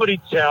doesn't somebody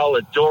tell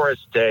a Doris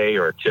Day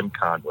or a Tim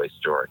Conway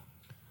story?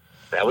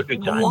 That would be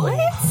time. What?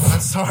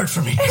 That's hard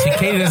for me. See,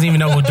 Katie doesn't even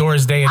know who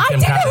Doris Day and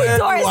Tim Conway are.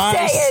 Doris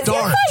Day is.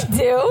 Yes, I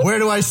do. Where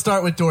do I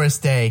start with Doris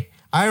Day?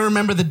 I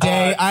remember the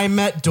day I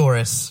met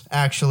Doris,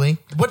 actually.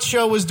 What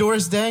show was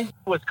Doris Day? It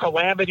was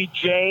Calamity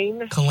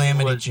Jane.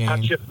 Calamity Jane.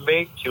 Touch of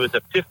Mate. She was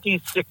a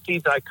 50s,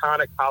 60s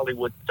iconic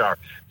Hollywood star.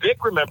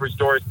 Vic remembers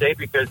Doris Day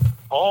because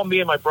all me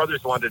and my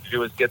brothers wanted to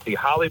do was get the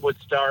Hollywood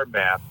star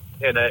mask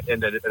in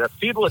a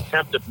feeble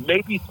attempt of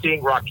maybe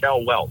seeing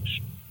Raquel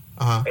Welch.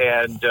 Uh-huh.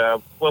 And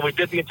when we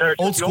did the entire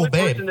show, Old school the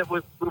only babe. person that we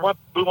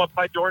went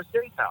by Doris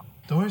Day's house.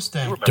 Doris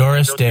Day.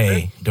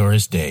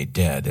 Doris Day,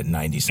 dead at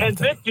 90-something. And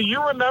Vic, do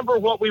you remember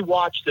what we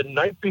watched the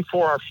night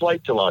before our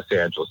flight to Los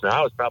Angeles?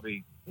 Now, it was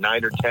probably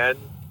 9 or 10.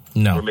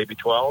 No. Or maybe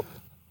 12.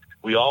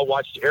 We all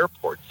watched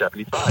Airport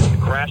 75, the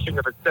crashing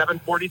of a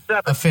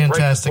 747. A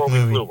fantastic right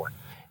movie. We flew one.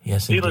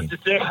 Yes, Needless indeed.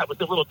 to say, I was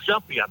a little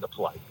jumpy on the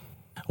flight.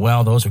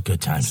 Well, those are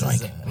good times,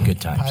 Mike. Good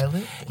times.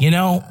 Pilot? You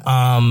know,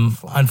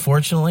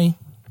 unfortunately,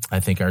 I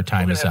think our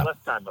time is up. Less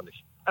time on the show.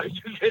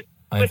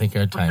 I think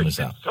our time is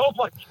up. So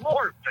much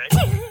more, Vic.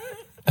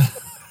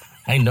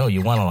 I know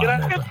you want a lot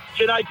more.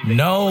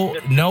 No,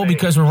 No,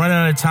 because we're running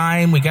out of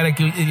time. We got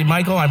to,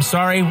 Michael. I'm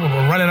sorry, we're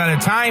running out of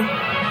time.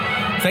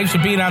 Thanks for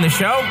being on the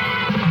show.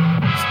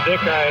 Vic,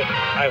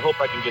 I hope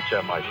I can get you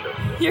on my show.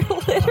 You're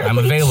literally I'm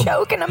available.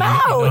 choking him You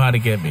out. know how to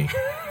get me.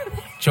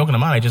 Choking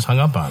him out. I just hung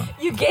up on him.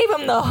 You gave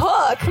him the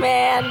hook,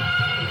 man.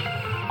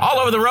 All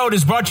Over the Road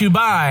is brought to you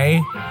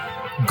by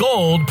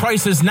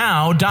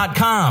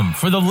GoldPricesNow.com.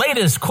 For the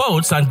latest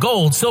quotes on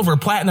gold, silver,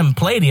 platinum,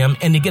 palladium,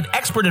 and to get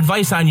expert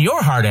advice on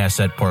your hard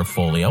asset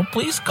portfolio,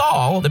 please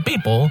call the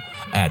people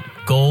at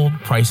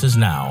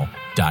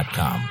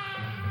GoldPricesNow.com.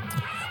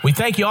 We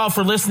thank you all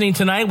for listening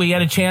tonight. We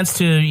had a chance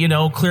to,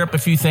 clear up a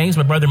few things.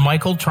 My brother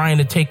Michael trying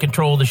to take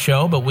control of the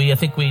show, but I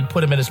think we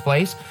put him in his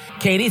place.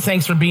 Katie,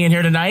 thanks for being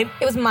here tonight.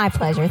 It was my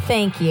pleasure.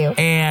 Thank you.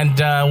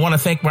 And I want to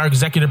thank our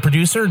executive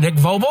producer, Nick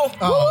Vobel.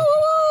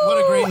 Oh,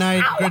 what a great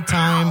night. Good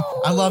time.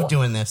 I love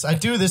doing this. I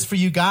do this for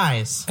you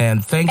guys.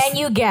 And thanks. And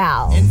you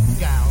gal.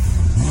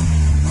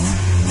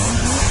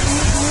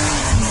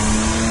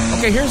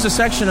 Okay, here's a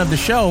section of the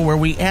show where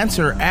we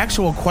answer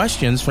actual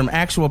questions from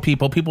actual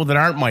people that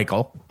aren't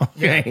Michael.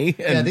 Okay.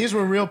 Yeah, these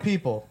were real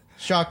people.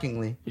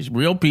 Shockingly. These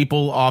real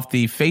people off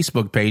the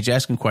Facebook page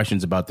asking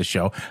questions about the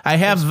show. I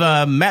have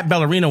Matt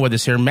Bellerino with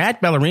us here.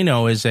 Matt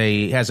Bellerino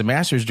has a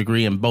master's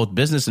degree in both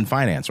business and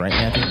finance, right,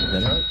 Matthew? Is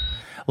that right? A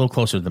little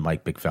closer to the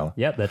mic, big fella.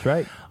 Yep, that's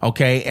right.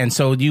 Okay, and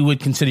so you would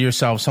consider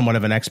yourself somewhat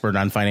of an expert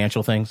on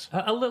financial things?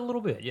 A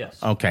little bit,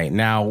 yes. Okay,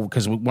 now,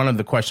 because one of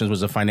the questions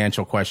was a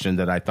financial question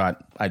that I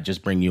thought I'd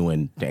just bring you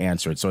in to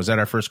answer it. So is that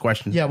our first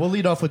question? Yeah, we'll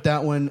lead off with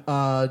that one.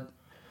 A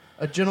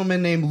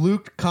gentleman named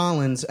Luke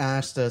Collins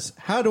asked us,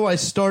 how do I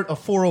start a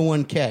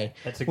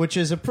 401k? Which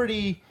is a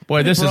pretty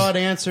broad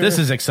answer. This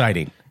is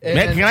exciting.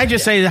 Can I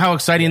just say how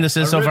exciting this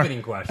is so far?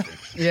 Question.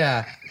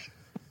 Yeah.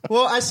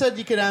 Well, I said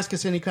you could ask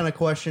us any kind of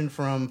question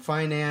from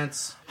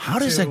finance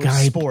to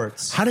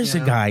sports. How does a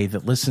guy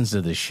that listens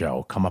to this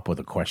show come up with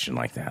a question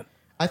like that?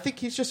 I think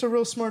he's just a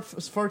real smart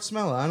fart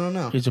smeller. I don't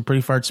know. He's a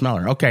pretty fart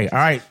smeller. Okay, all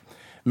right.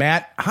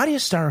 Matt, how do you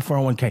start a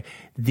 401k?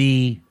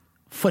 The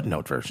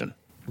footnote version.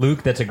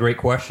 Luke, that's a great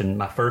question.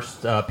 My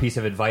first piece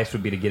of advice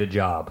would be to get a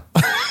job.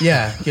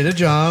 Yeah, get a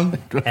job.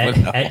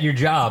 At your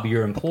job,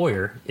 your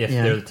employer, if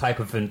they're the type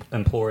of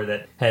employer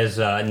that has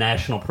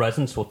national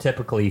presence, will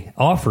typically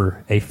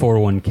offer a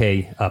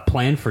 401k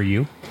plan for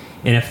you.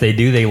 And if they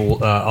do, they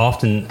will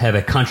often have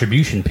a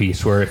contribution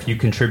piece where if you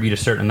contribute a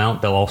certain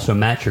amount, they'll also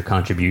match your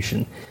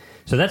contribution.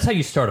 So that's how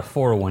you start a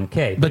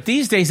 401k. But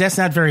these days, that's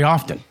not very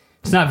often.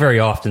 It's not very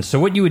often. So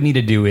what you would need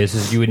to do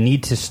is you would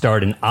need to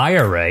start an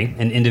IRA,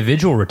 an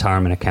individual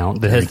retirement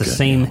account that has the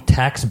same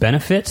tax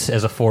benefits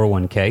as a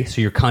 401k. So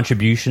your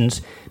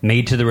contributions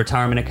made to the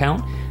retirement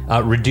account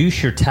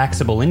reduce your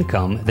taxable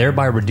income,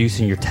 thereby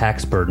reducing your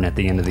tax burden at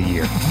the end of the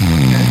year.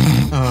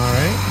 All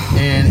right.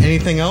 And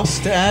anything else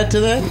to add to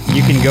that?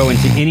 You can go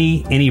into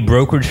any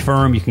brokerage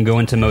firm. You can go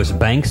into most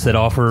banks that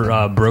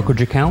offer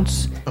brokerage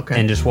accounts. Okay.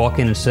 And just walk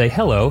in and say,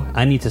 hello,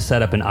 I need to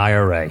set up an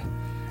IRA.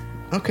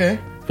 Okay.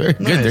 Very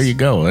good. There you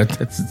go.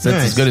 That's nice.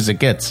 As good as it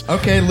gets.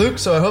 Okay, Luke,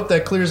 so I hope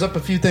that clears up a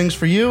few things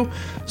for you.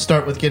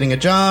 Start with getting a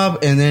job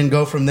and then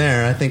go from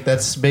there. I think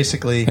that's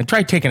basically... And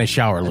try taking a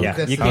shower, Luke.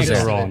 Yeah, you can't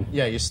go wrong.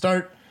 Yeah, you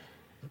start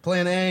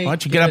plan A. Why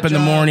don't you get up in the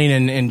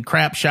morning and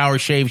crap, shower,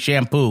 shave,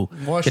 shampoo,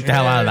 get the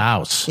hell out of the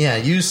house. Yeah,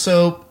 use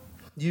soap.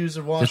 Use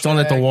a wash. Just don't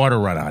let the water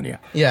run on you.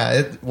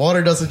 Yeah,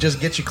 water doesn't just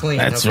get you clean.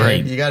 That's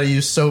right. You got to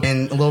use soap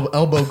and a little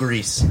elbow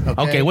grease.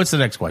 Okay, what's the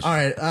next question? All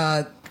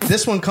right,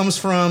 this one comes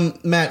from,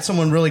 Matt,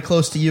 someone really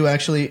close to you,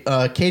 actually.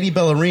 Katie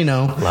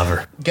Bellerino. Love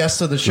her.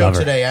 Guest of the show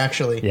today,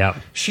 actually. Yeah.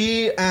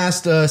 She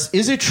asked us,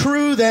 is it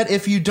true that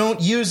if you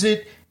don't use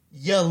it,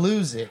 you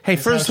lose it? Hey,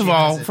 first of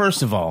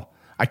all,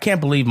 I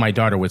can't believe my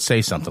daughter would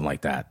say something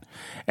like that.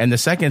 And the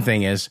second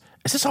thing is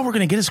this all we're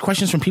going to get is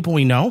questions from people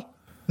we know?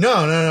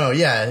 No.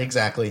 Yeah,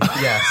 exactly.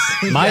 Yes.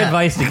 My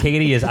advice to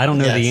Katie is I don't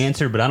know the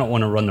answer, but I don't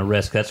want to run the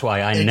risk. That's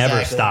why I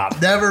never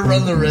stop. Never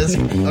run the risk.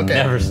 Okay.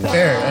 Never stop.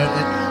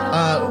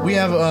 Fair. We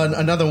have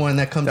another one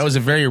that comes... That was a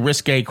very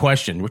risque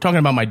question. We're talking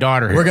about my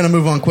daughter here. We're going to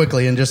move on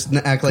quickly and just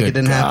act like it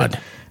didn't happen.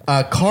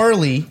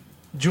 Carly,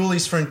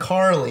 Julie's friend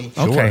Carly.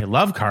 Okay,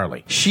 love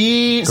Carly.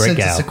 She sent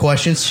us a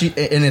question,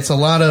 and it's a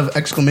lot of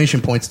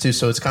exclamation points, too,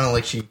 so it's kind of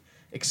like she...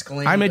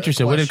 exclaimed. I'm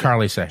interested. What did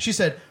Carly say? She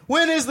said,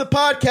 when is the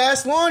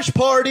podcast launch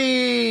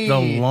party? The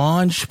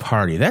launch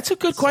party. That's a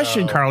good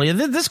question, Carly.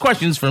 This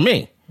question's for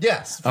me.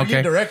 Yes, for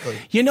you directly.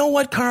 You know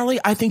what, Carly?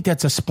 I think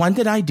that's a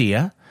splendid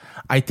idea.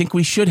 I think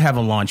we should have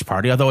a launch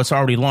party. Although it's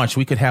already launched,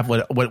 we could have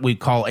what we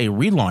call a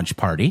relaunch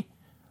party.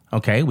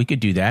 Okay, we could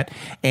do that.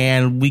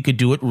 And we could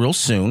do it real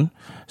soon.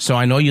 So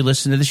I know you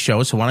listen to the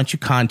show, so why don't you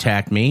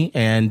contact me,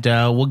 and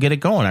we'll get it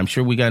going. I'm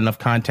sure we got enough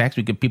contacts.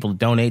 We get people to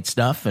donate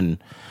stuff, and...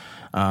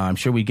 I'm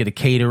sure we get a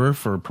caterer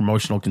for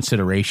promotional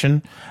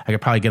consideration. I could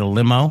probably get a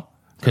limo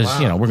because,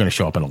 we're going to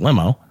show up in a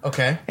limo.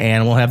 Okay.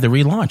 And we'll have the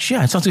relaunch.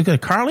 Yeah, it sounds like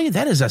good. Carly,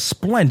 that is a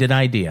splendid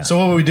idea. So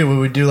what would we do? Would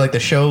we do like the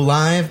show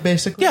live,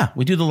 basically? Yeah,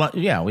 we'd have a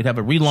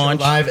relaunch.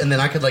 Show live, and then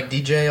I could like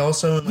DJ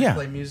also and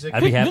play music?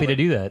 I'd be happy to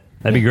do that.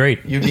 That'd be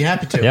great. You'd be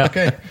happy to? Yeah.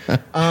 Okay.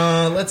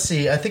 Let's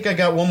see. I think I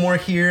got one more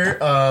here.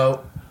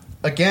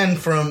 Again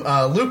from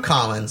Luke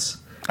Collins.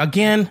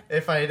 Again?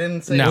 If I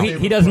didn't say no,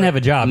 he doesn't have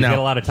a job. He's got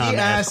a lot of time to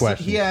ask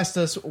questions. He asked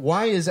us,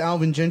 why is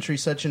Alvin Gentry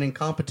such an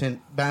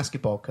incompetent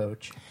basketball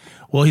coach?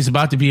 Well, he's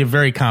about to be a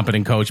very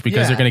competent coach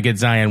because they're going to get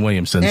Zion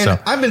Williamson. And so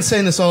I've been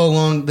saying this all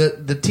along.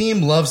 The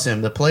team loves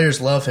him. The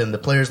players love him. The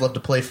players love to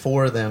play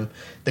for them.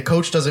 The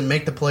coach doesn't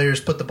make the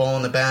players put the ball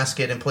in the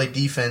basket and play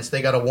defense.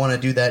 They got to want to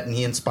do that, and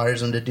he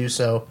inspires them to do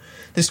so.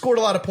 They scored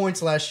a lot of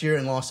points last year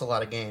and lost a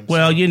lot of games.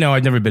 Well,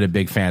 I've never been a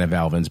big fan of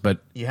Alvin's, but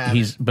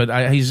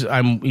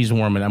I'm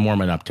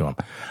warming up to him.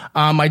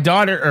 My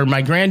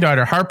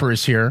granddaughter Harper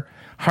is here.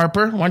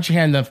 Harper, why don't you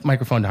hand the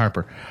microphone to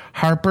Harper?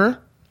 Harper,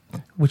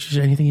 which is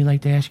anything you'd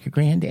like to ask your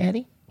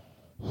granddaddy?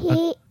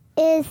 He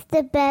is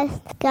the best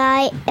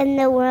guy in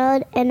the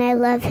world, and I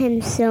love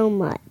him so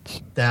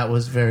much. That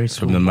was very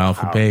sweet. From the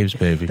mouth of babes,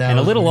 baby. And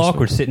a little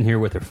awkward sitting here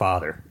with her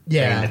father.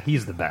 Yeah. Saying that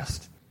he's the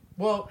best.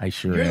 Well,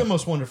 you're the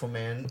most wonderful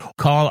man.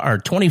 Call our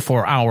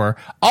 24-hour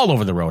all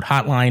over the road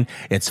hotline.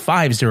 It's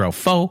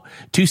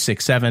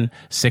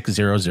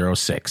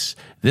 504-267-6006.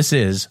 This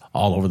is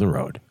All Over the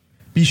Road.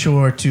 Be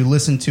sure to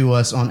listen to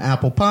us on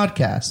Apple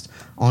Podcast,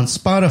 on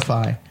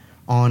Spotify,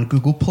 on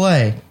Google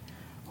Play,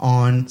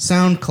 on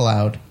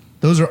SoundCloud.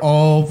 Those are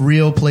all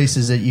real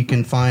places that you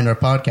can find our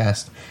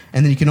podcast.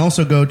 And then you can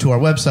also go to our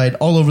website,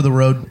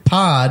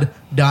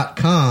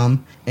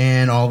 allovertheroadpod.com,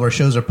 and all of our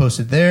shows are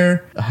posted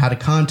there. How to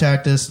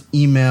contact us,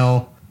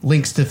 email,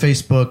 links to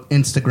Facebook,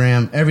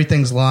 Instagram.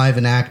 Everything's live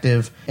and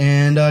active.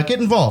 And get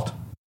involved.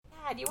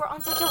 Dad, you were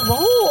on such a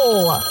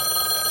roll.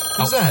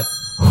 Who's that?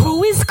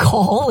 Who is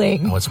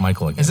calling? Oh, it's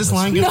Michael again. Is this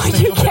line No,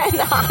 you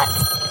cannot.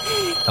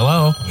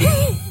 Hello?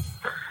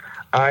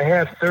 I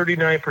have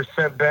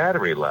 39%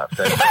 battery left.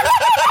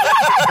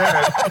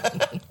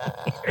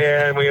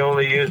 And we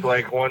only use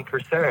like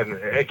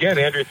 1%. Again,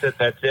 Andrew said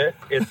that's it.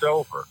 It's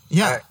over.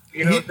 Yeah.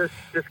 This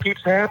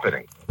keeps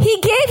happening. He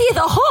gave you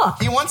the hook.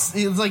 He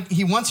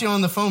wants you on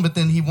the phone, but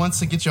then he wants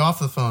to get you off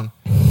the phone.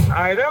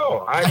 I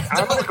know.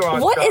 I'm going to go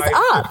outside What is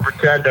up? and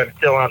pretend I'm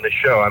still on the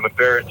show. I'm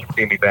embarrassed to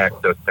see me back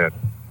so soon.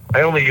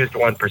 I only used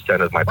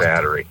 1% of my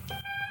battery.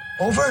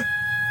 Over?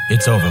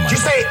 It's over, Mike. Did you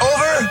say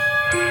over?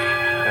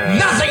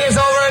 Nothing is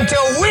over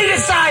until we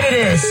decide it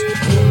is.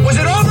 Was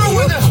it over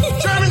when the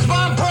Germans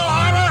bombed Pearl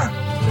Harbor?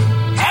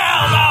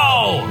 Hell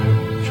no!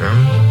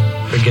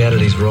 German? Forget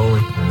it, he's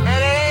rolling. And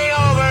it ain't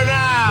over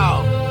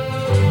now.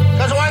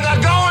 Because when the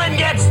going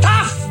gets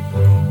tough,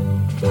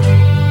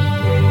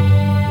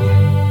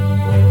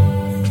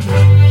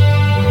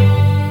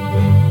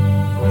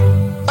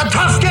 the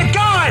toughs get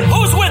going.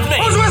 Who's with me?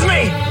 Who's with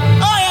me?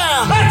 I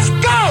am. Let's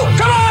go.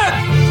 Come on.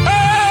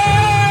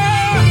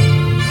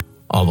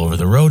 All Over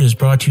the Road is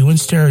brought to you in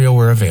stereo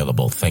where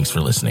available. Thanks for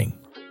listening.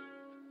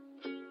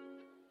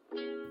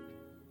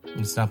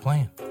 It's not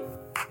playing. All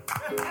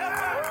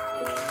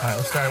right,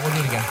 let's start. We'll do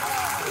it again.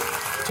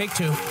 Take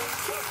 2.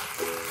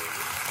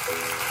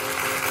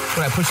 Did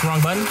I push the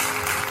wrong button?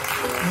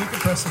 You can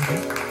press it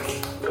again.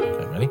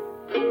 Okay, ready?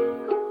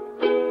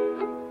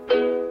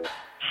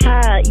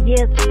 Hi,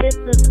 yes, this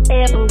is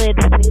Evelyn with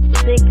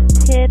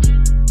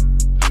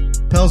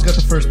 610. Pell's got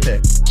the first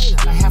pick.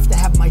 I have to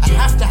have my China. I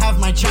have to have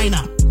my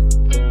China.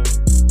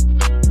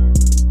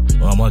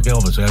 Well, I'm like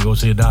Elvis. I gotta go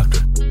see a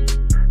doctor.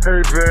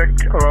 Hey, Vic.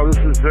 This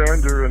is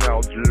Xander in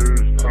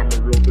Algiers. I'm a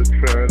real big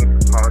fan of the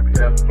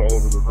podcast All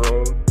Over the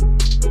Road.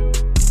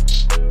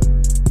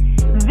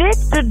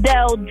 Victor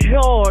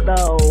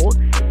Delgiorno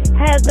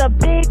has a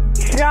big,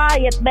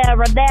 giant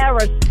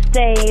marinara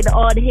stain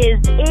on his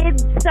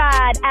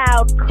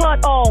inside-out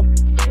cut-off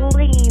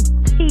sleeve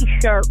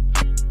T-shirt.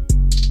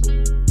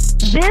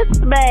 This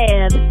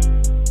man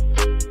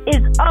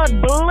is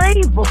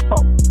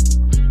unbelievable.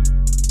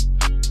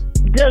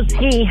 Does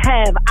he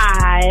have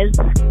eyes?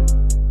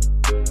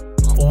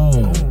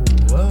 Ooh.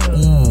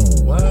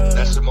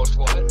 That's the most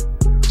what?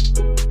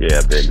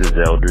 Yeah, Vic, this is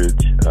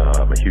Eldridge.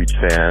 I'm a huge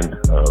fan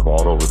of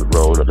All Over the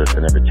Road. I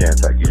listen every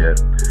chance I get.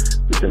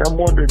 Listen, I'm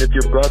wondering if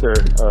your brother,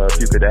 if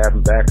you could have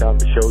him back on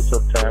the show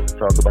sometime to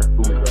talk about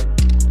who he likes.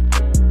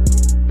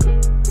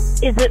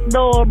 Is it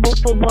normal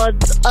for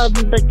one's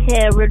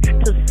undercarriage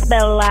to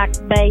smell like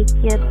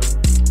bacon?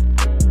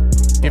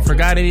 If you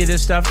forgot any of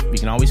this stuff, you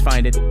can always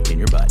find it in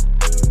your butt.